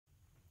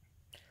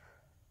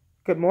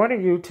Good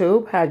morning,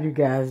 YouTube. How you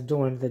guys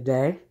doing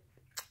today?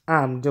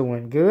 I'm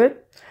doing good.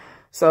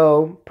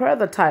 So, per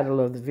the title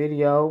of the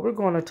video, we're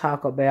going to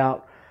talk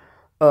about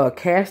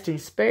casting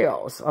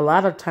spells. A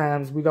lot of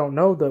times we don't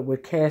know that we're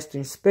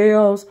casting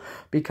spells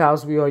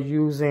because we are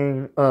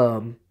using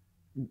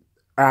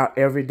our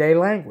everyday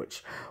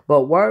language.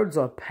 But words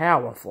are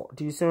powerful.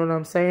 Do you see what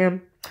I'm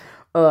saying?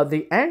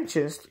 The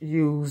ancients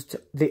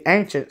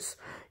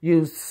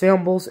used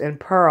symbols and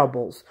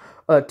parables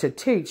to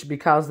teach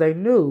because they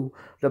knew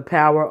the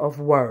power of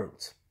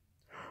words.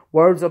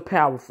 Words are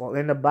powerful.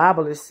 In the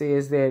Bible, it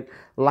says that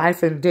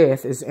life and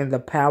death is in the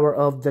power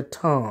of the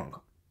tongue.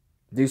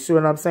 Do you see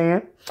what I'm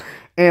saying?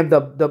 And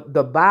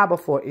the Bible,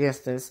 for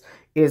instance,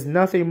 is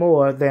nothing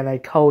more than a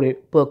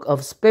coded book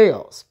of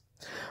spells.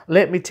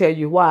 Let me tell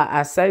you why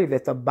I say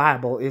that the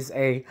Bible is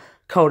a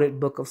coded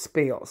book of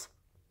spells.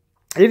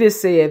 It is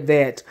said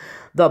that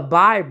the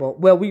Bible,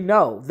 well, we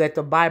know that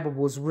the Bible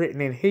was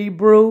written in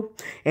Hebrew,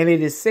 and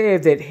it is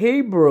said that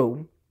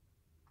Hebrew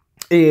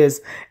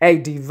is a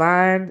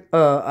divine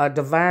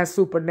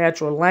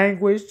supernatural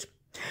language.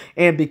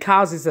 And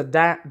because it's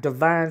a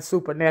divine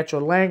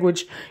supernatural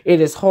language, it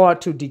is hard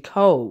to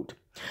decode.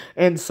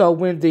 And so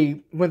when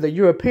the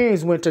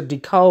Europeans went to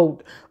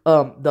decode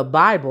the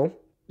Bible,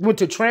 went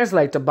to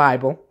translate the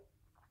Bible,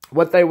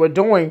 what they were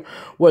doing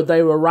was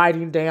they were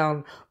writing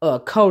down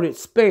coded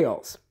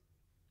spells.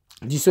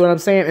 You see what I'm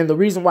saying? And the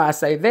reason why I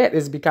say that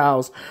is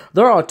because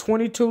there are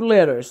 22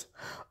 letters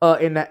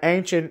in the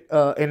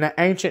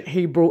ancient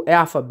Hebrew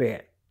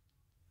alphabet.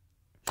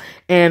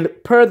 And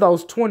per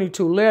those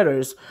 22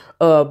 letters,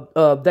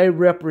 they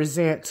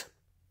represent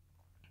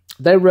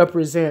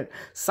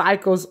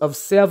cycles of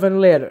 7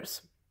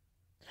 letters.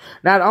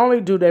 Not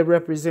only do they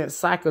represent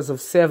cycles of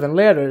 7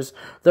 letters,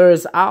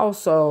 they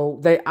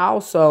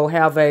also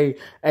have a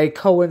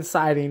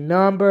coinciding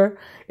number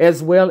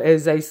as well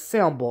as a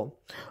symbol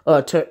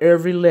to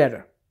every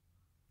letter.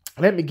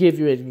 Let me give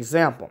you an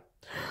example.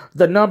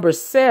 The number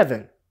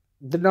 7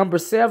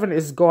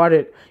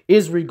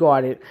 is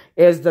regarded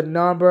as the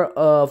number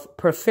of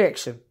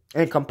perfection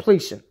and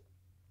completion.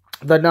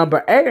 The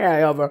number 8,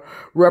 however,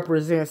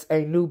 represents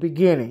a new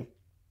beginning.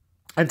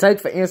 And take,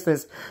 for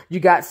instance, you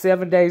got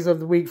 7 days of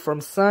the week from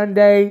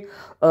Sunday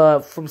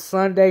to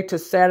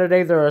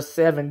Saturday, there are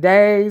 7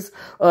 days.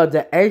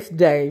 The 8th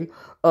day,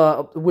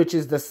 which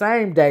is the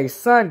same day,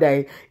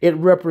 Sunday, it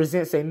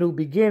represents a new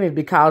beginning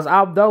because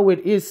although it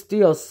is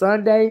still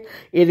Sunday,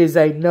 it is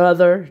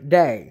another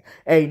day,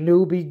 a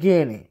new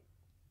beginning.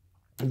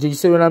 Do you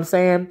see what I'm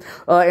saying?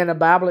 In the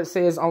Bible, it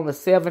says on the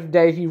 7th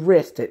day, he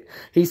rested.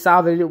 He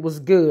saw that it was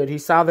good. He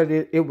saw that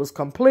it was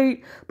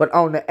complete. But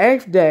on the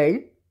 8th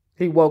day,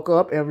 he woke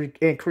up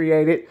and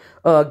created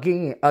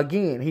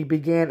again. He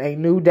began a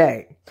new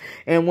day.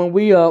 And when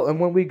we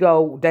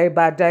go day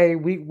by day,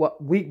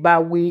 week by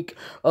week,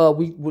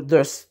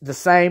 there's the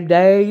same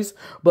days,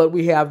 but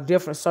we have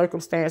different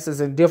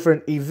circumstances and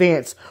different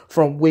events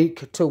from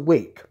week to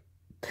week.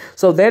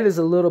 So that is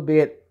a little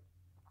bit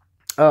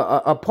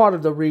a part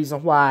of the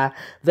reason why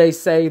they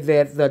say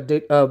that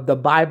the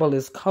Bible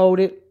is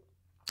coded.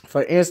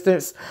 For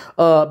instance,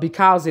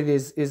 because it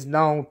is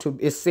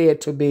said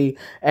to be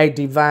a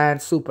divine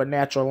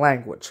supernatural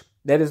language.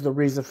 That is the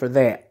reason for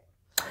that.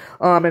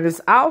 And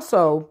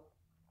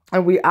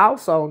we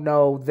also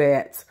know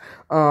that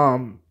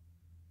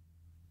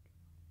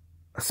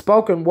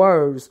spoken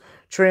words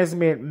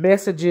transmit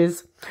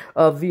messages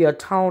via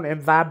tone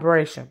and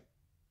vibration.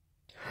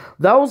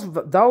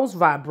 Those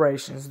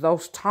vibrations,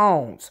 those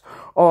tones,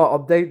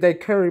 they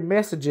carry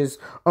messages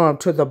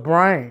to the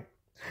brain.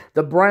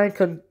 The brain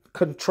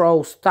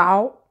controls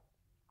thought.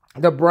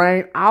 The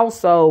brain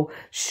also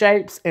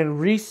shapes and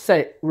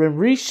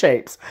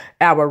reshapes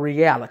our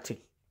reality.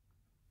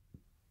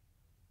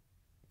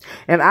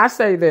 And I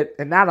say that,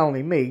 and not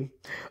only me,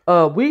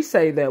 we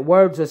say that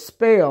words are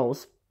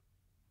spells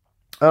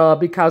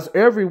because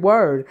every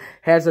word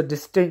has a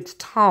distinct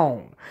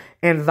tone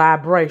and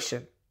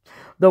vibration.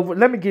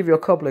 Let me give you a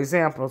couple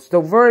examples.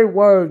 The very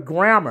word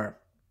grammar,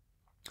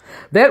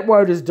 that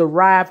word is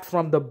derived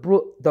from the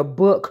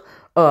book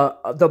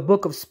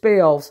of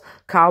spells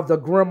called the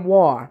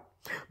Grimoire.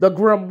 The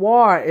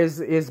Grimoire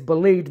is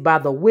believed by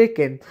the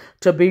Wiccan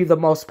to be the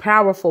most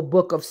powerful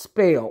book of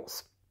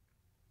spells.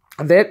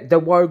 That the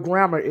word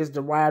grammar is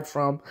derived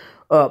from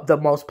the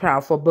most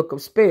powerful book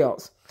of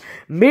spells.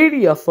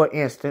 Media, for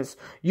instance,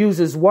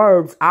 uses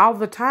words all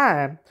the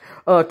time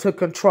to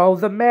control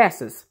the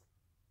masses.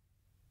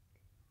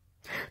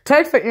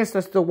 Take, for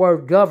instance, the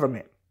word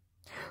government.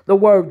 The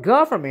word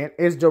government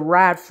is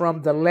derived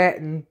from the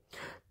Latin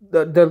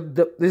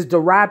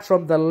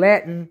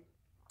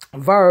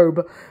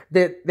verb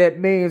that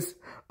means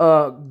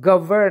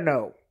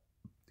governo.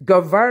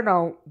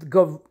 Governo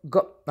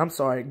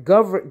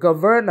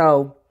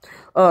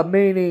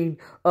meaning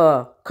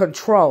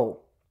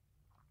control.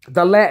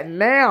 The Latin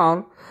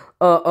noun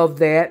of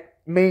that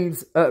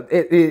means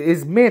it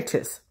is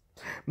mentis.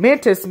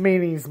 Mentis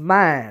means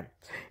mind.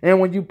 And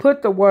when you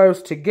put the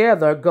words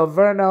together,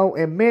 governo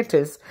and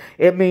mentis,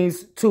 it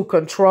means to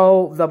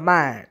control the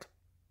mind.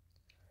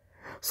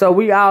 So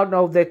we all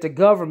know that the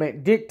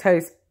government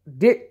dictates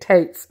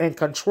and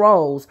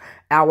controls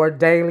our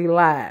daily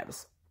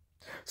lives.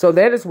 So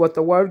that is what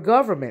the word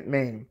government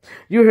means.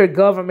 You hear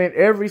government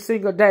every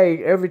single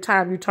day. Every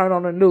time you turn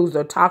on the news,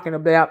 they're talking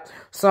about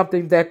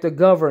something that the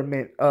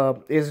government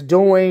is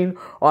doing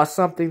or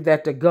something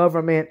that the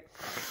government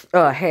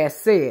has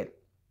said.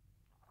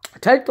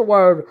 Take the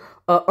word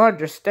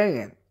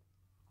understand.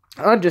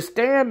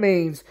 Understand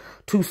means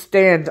to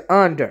stand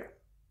under.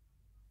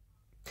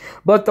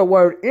 But the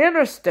word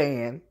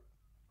understand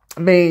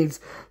means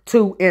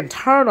to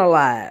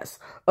internalize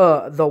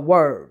the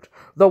word.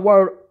 The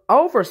word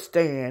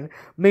overstand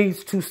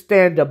means to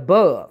stand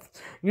above.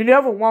 You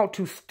never want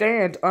to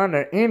stand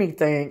under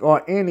anything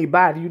or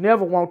anybody. You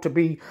never want to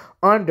be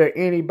under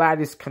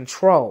anybody's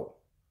control.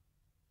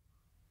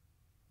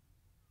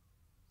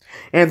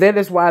 And that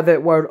is why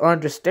that word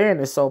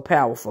understand is so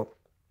powerful.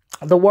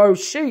 The word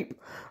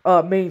sheep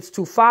means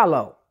to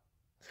follow.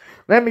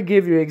 Let me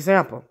give you an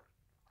example.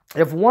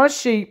 If one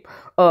sheep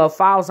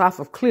falls off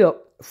of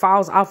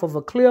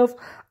a cliff,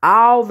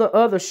 all the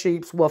other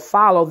sheep will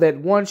follow that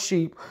one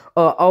sheep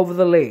over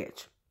the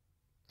ledge.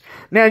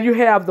 Now you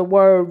have the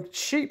word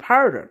sheep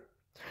herder.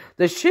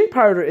 The sheep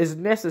herder is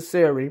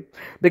necessary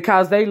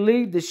because they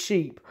lead the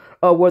sheep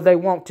where they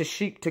want the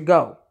sheep to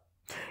go.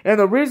 And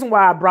the reason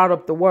why I brought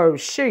up the word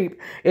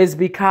sheep is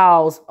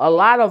because a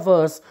lot of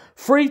us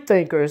free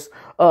thinkers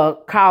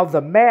call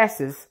the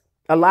masses,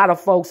 a lot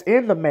of folks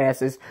in the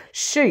masses,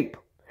 sheep.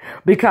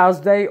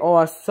 Because they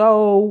are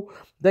so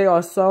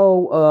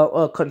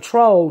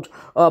controlled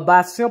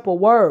by simple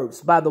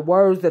words, by the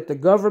words that the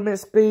government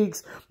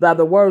speaks, by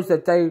the words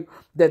that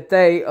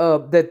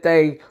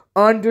they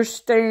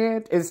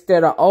understand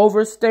instead of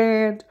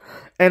overstand,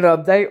 and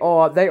they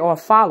are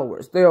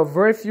followers. There are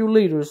very few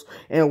leaders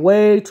and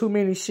way too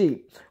many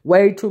sheep,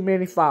 way too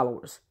many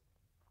followers.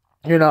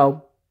 You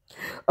know,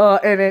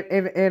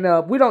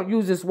 and we don't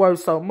use this word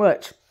so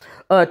much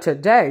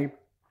today.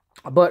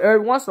 But every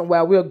once in a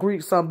while, we'll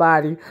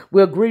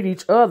greet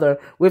each other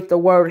with the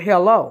word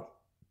hello.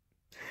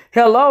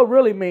 Hello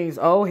really means,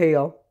 oh,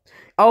 hell.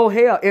 Oh,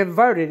 hell,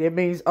 inverted, it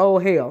means, oh,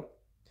 hell.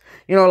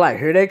 You know, like,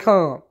 here they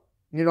come.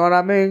 You know what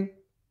I mean?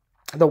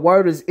 The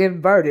word is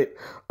inverted.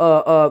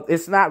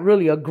 It's not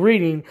really a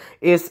greeting.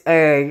 It's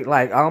a,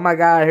 like, oh, my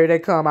God, here they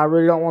come. I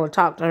really don't want to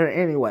talk to her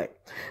anyway.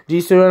 Do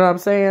you see what I'm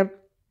saying?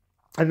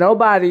 And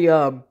nobody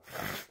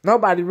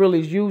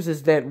really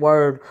uses that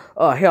word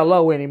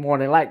hello anymore.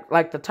 And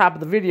like the top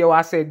of the video,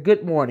 I said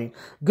good morning.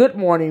 Good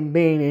morning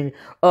meaning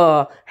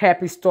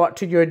happy start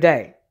to your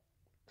day.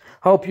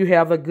 Hope you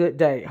have a good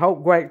day.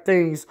 Hope great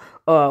things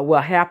will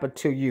happen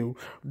to you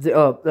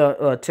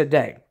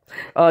today.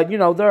 You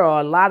know, there are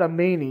a lot of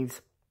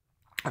meanings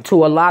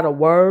to a lot of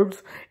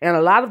words, and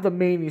a lot of the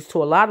meanings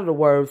to a lot of the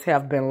words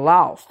have been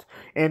lost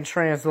in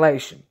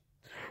translation.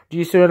 Do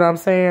you see what I'm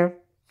saying?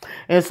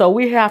 And so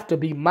we have to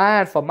be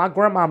mindful. My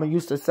grandmama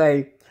used to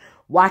say,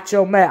 watch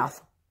your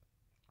mouth.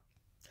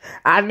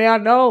 I now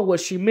know what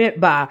she meant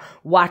by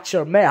watch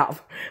your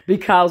mouth,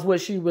 because what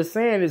she was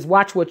saying is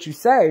watch what you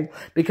say,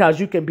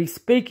 because you can be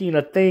speaking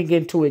a thing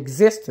into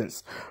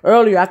existence.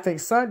 Earlier, I think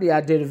Sunday,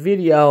 I did a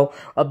video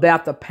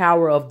about the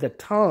power of the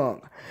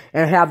tongue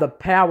and how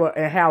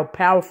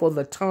powerful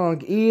the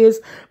tongue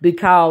is,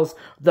 because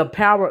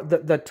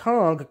the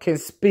tongue can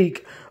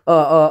speak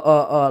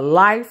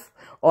life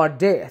or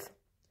death.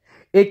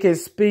 It can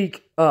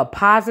speak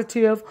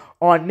positive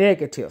or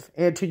negative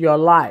into your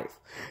life.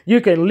 You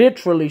can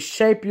literally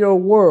shape your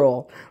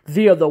world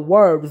via the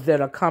words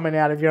that are coming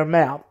out of your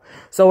mouth.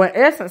 So in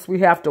essence, we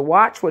have to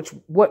watch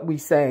what we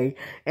say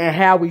and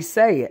how we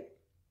say it.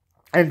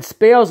 And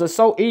spells are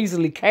so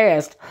easily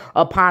cast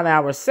upon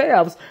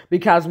ourselves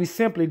because we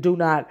simply do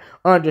not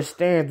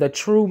understand the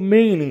true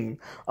meaning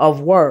of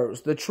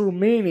words, the true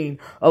meaning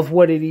of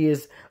what it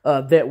is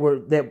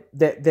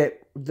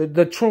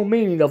the true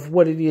meaning of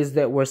what it is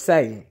that we're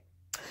saying.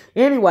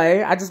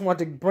 Anyway, I just want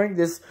to bring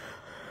this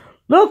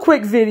little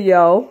quick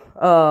video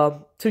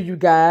to you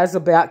guys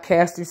about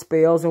casting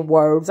spells and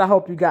words. I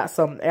hope you got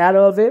something out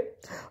of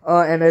it.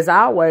 And as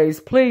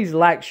always, please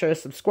like, share,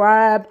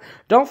 subscribe.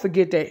 Don't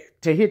forget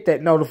to hit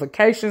that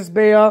notifications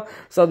bell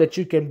so that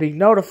you can be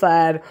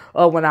notified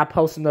when I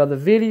post another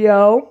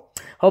video.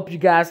 Hope you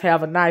guys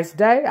have a nice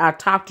day. I'll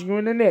talk to you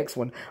in the next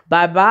one.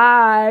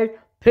 Bye-bye.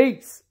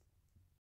 Peace.